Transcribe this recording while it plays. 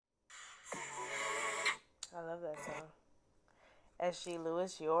love that song. SG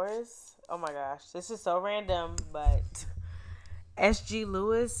Lewis, yours? Oh my gosh, this is so random, but SG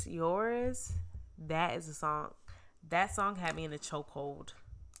Lewis, yours? That is a song. That song had me in a chokehold.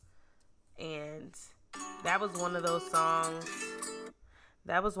 And that was one of those songs.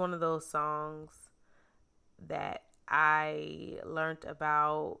 That was one of those songs that I learned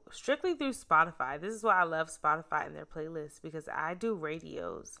about strictly through Spotify. This is why I love Spotify and their playlists, because I do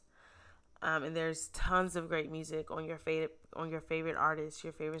radios. And there's tons of great music on your favorite artists,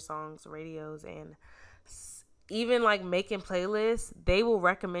 your favorite songs, radios, and even like making playlists. They will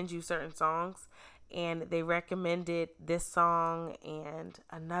recommend you certain songs, and they recommended this song and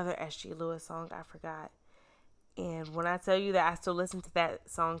another SG Lewis song I forgot. And when I tell you that I still listen to that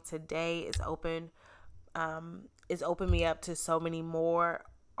song today, it's opened me up to so many more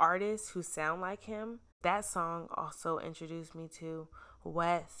artists who sound like him. That song also introduced me to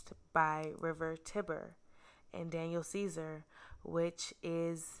West by River Tiber and Daniel Caesar, which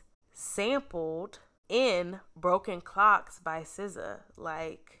is sampled in Broken Clocks by SZA.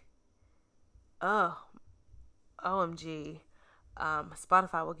 Like, oh, OMG.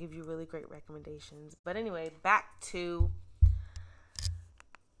 Spotify will give you really great recommendations. But anyway, back to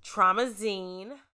Traumazine.